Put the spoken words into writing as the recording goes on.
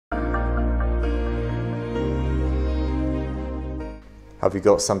Have you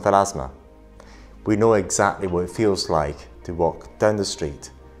got xanthelasma? We know exactly what it feels like to walk down the street,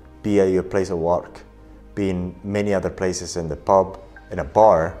 be at your place of work, be in many other places, in the pub, in a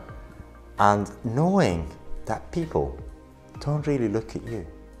bar, and knowing that people don't really look at you.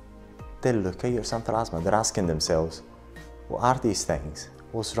 They look at your xanthelasma, they're asking themselves, what are these things?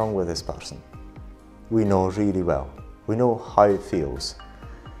 What's wrong with this person? We know really well. We know how it feels.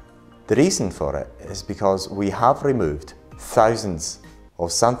 The reason for it is because we have removed thousands of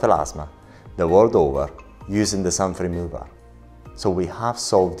xanthelasma the world over using the XanthRemover. So we have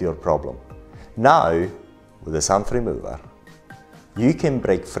solved your problem. Now, with the XanthRemover, you can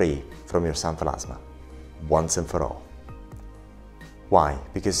break free from your xanthelasma once and for all. Why?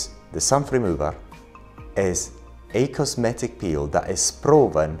 Because the XanthRemover is a cosmetic peel that is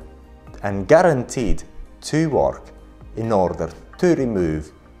proven and guaranteed to work in order to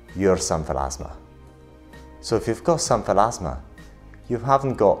remove your xanthelasma. So if you've got xanthelasma, you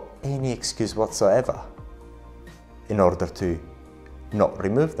haven't got any excuse whatsoever in order to not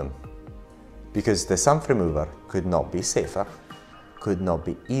remove them. Because the XanthRemover could not be safer, could not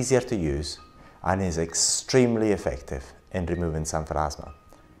be easier to use, and is extremely effective in removing xanthelasma.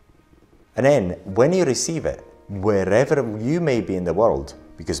 And then when you receive it, wherever you may be in the world,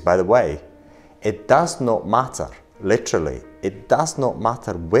 because by the way, it does not matter, literally, it does not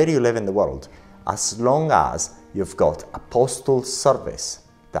matter where you live in the world, as long as you've got a postal service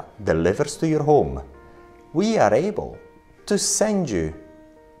that delivers to your home, we are able to send you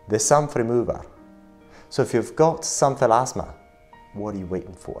the XanthRemover. So if you've got xanthelasma, what are you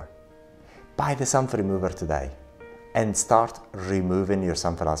waiting for? Buy the XanthRemover today and start removing your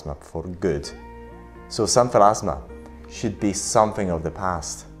xanthelasma for good. So xanthelasma should be something of the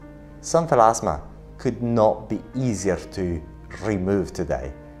past. Xanthelasma could not be easier to remove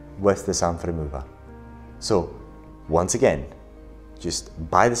today with the XanthRemover. So once again, just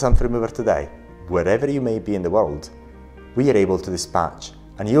buy the XanthRemover today, wherever you may be in the world. We are able to dispatch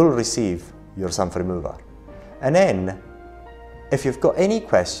and you'll receive your XanthRemover. And then, if you've got any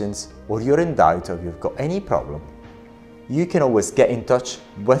questions or you're in doubt or you've got any problem, you can always get in touch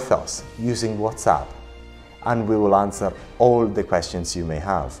with us using WhatsApp and we will answer all the questions you may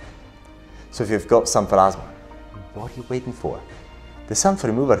have. So if you've got xanthelasma, what are you waiting for? The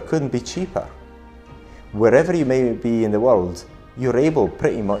XanthRemover couldn't be cheaper. Wherever you may be in the world, you're able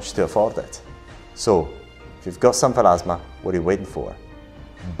pretty much to afford it. So if you've got xanthelasma, what are you waiting for?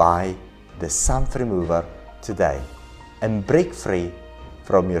 Buy the XanthRemover today and break free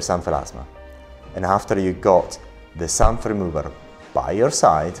from your xanthelasma. And after you got the XanthRemover by your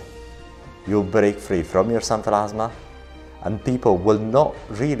side, you'll break free from your xanthelasma and people will not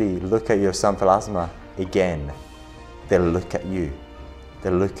really look at your xanthelasma again. They'll look at you.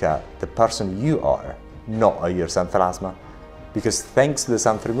 They'll look at the person you are, not at your xanthelasma. Because thanks to the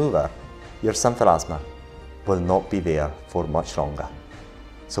XanthRemover, your xanthelasma will not be there for much longer.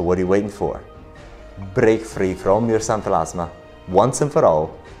 So what are you waiting for? Break free from your xanthelasma once and for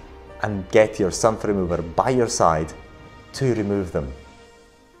all and get your XanthRemover by your side to remove them.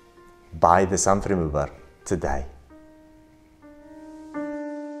 Buy the XanthRemover today.